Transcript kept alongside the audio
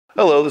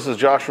Hello, this is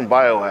Josh from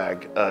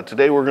BioAg.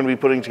 Today we're going to be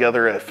putting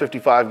together a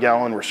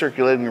 55-gallon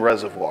recirculating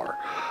reservoir.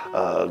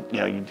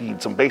 You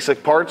need some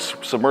basic parts: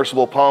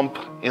 submersible pump,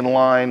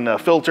 inline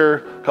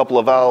filter, a couple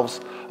of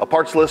valves. A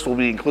parts list will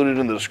be included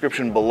in the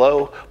description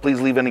below. Please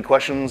leave any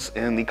questions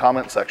in the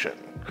comment section.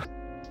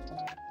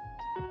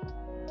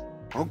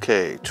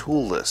 Okay,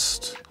 tool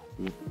list.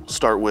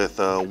 Start with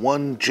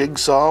one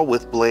jigsaw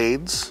with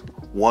blades,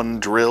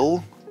 one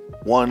drill,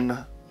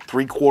 one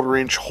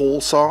 3/4 inch hole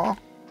saw,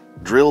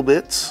 drill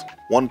bits,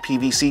 one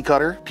PVC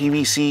cutter,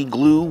 PVC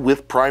glue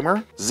with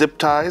primer, zip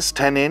ties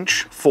 10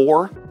 inch,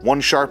 4, one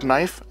sharp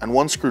knife, and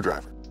one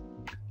screwdriver.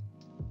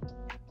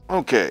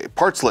 Okay,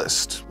 parts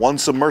list. One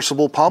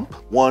submersible pump,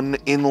 one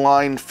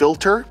inline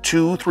filter,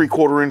 two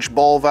 3/4 inch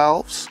ball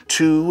valves,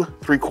 two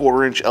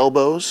 3/4 inch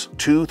elbows,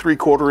 two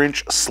 3/4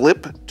 inch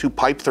slip to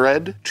pipe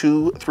thread,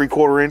 two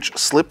 3/4 inch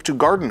slip to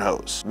garden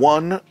hose,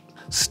 one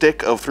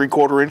stick of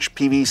 3/4 inch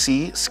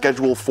PVC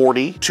schedule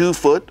 40, 2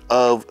 foot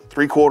of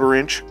 3/4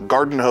 inch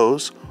garden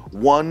hose,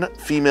 one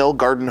female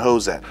garden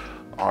hose end.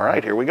 All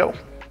right, here we go.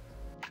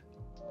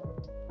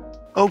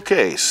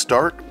 Okay,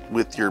 start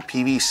with your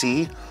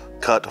PVC.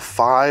 Cut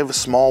 5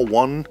 small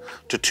 1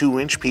 to 2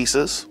 inch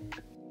pieces.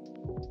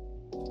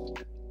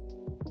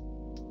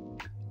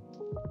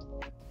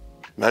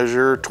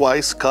 Measure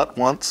twice, cut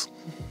once.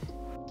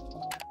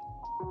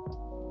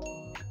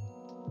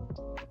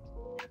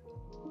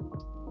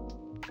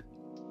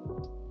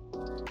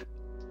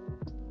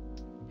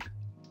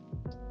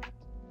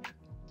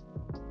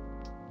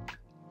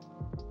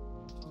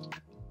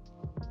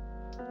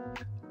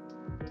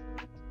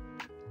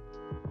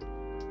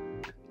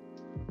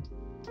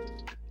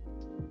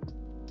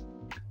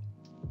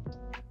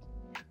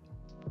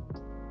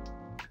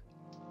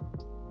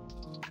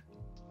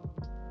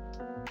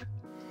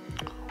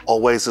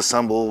 Always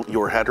assemble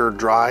your header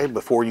dry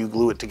before you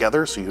glue it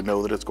together so you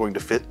know that it's going to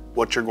fit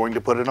what you're going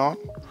to put it on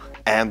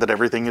and that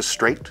everything is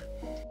straight.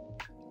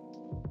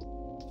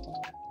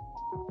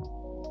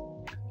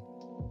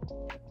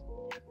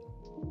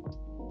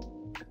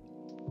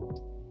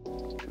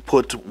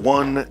 Put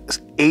one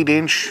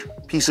 8-inch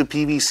piece of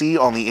PVC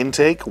on the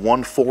intake,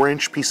 one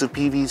 4-inch piece of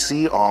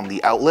PVC on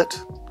the outlet.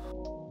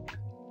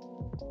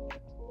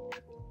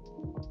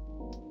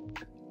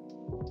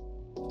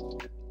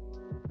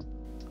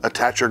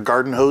 Attach your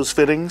garden hose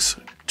fittings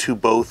to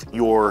both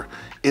your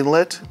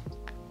inlet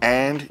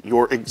and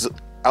your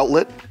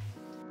outlet.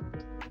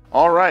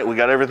 All right, we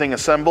got everything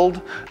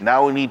assembled.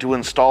 Now we need to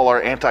install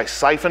our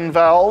anti-siphon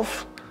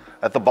valve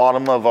at the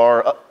bottom of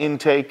our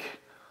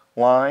intake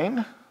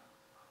line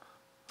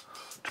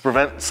to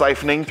prevent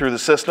siphoning through the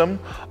system.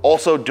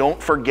 Also,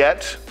 don't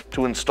forget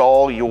to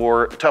install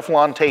your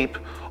Teflon tape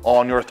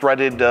on your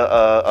threaded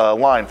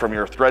line from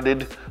your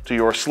threaded to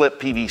your slip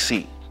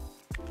PVC.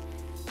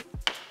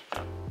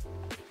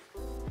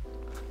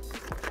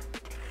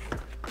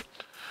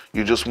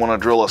 You just want to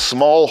drill a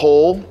small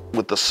hole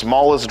with the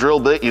smallest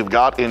drill bit you've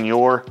got in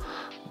your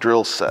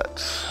drill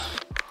set.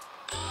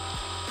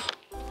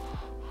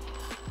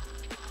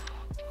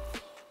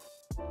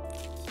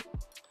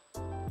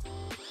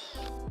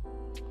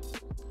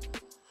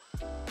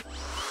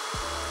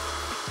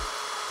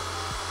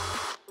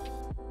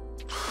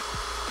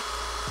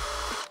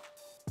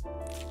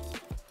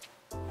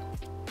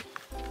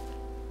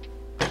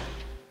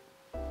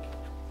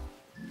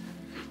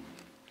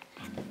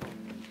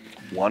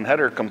 One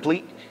header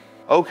complete.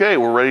 Okay,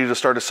 we're ready to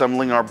start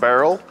assembling our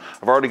barrel.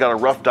 I've already got a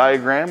rough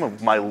diagram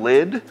of my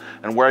lid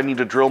and where I need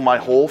to drill my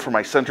hole for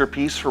my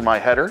centerpiece for my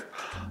header,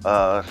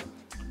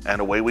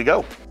 and away we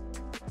go.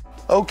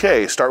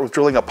 Okay, start with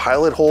drilling a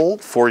pilot hole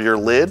for your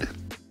lid.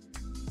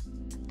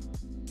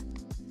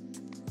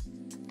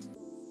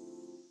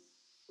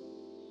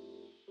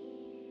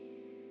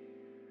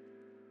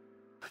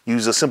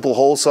 Use a simple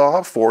hole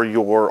saw for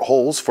your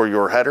holes for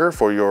your header,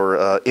 for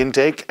your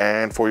intake,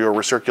 and for your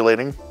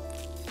recirculating.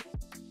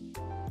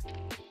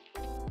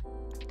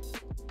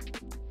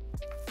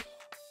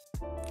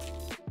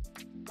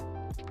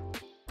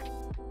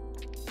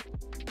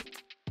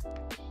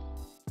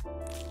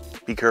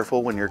 Be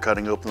careful when you're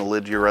cutting open the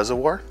lid to your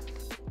reservoir.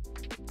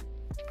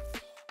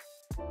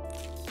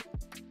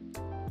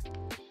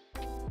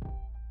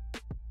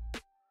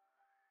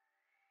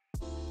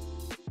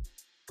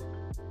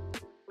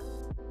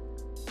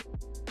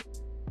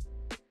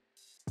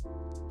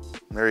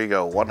 There you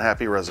go, one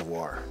happy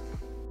reservoir.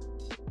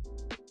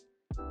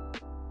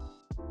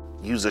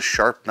 Use a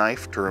sharp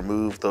knife to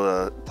remove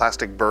the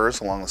plastic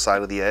burrs along the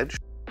side of the edge.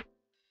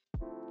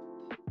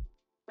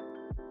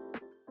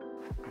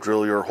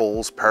 Drill your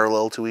holes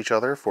parallel to each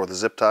other for the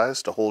zip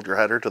ties to hold your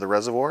header to the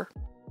reservoir.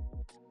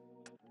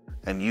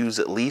 And use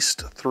at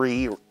least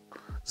 3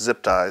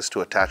 zip ties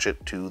to attach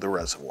it to the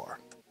reservoir.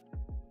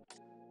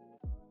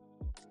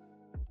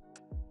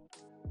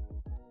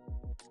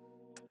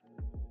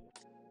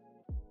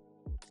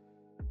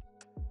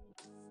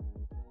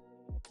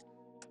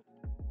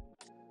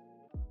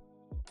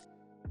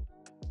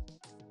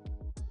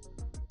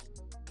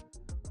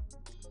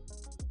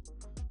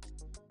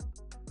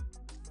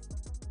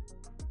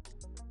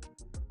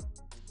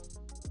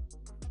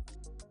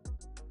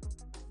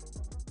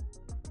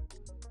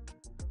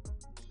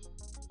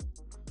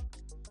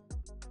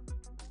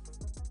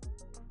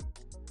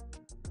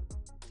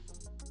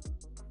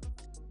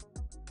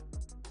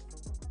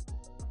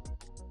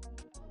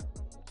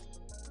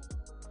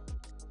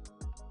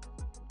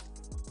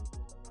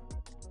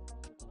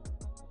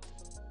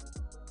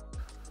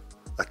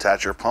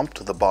 Attach your pump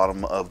to the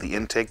bottom of the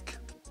intake.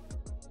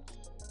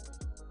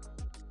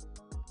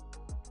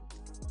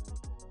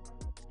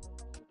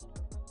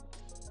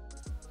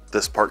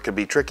 This part can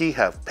be tricky,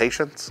 have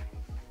patience.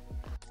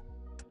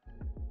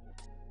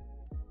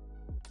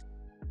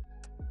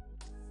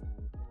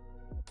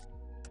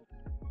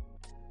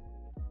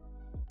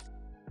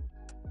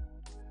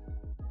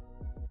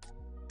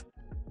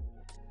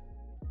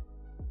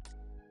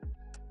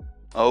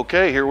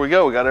 Okay, here we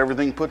go. We got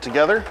everything put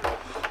together.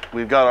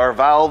 We've got our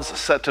valves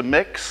set to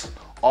mix,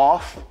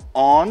 off,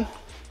 on.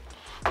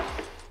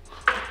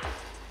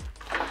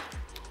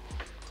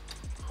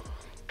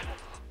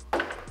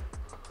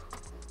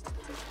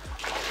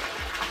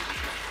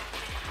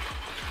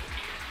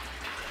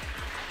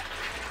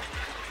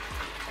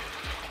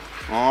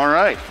 All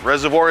right,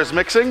 reservoir is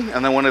mixing,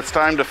 and then when it's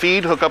time to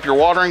feed, hook up your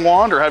watering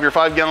wand or have your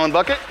 5-gallon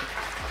bucket.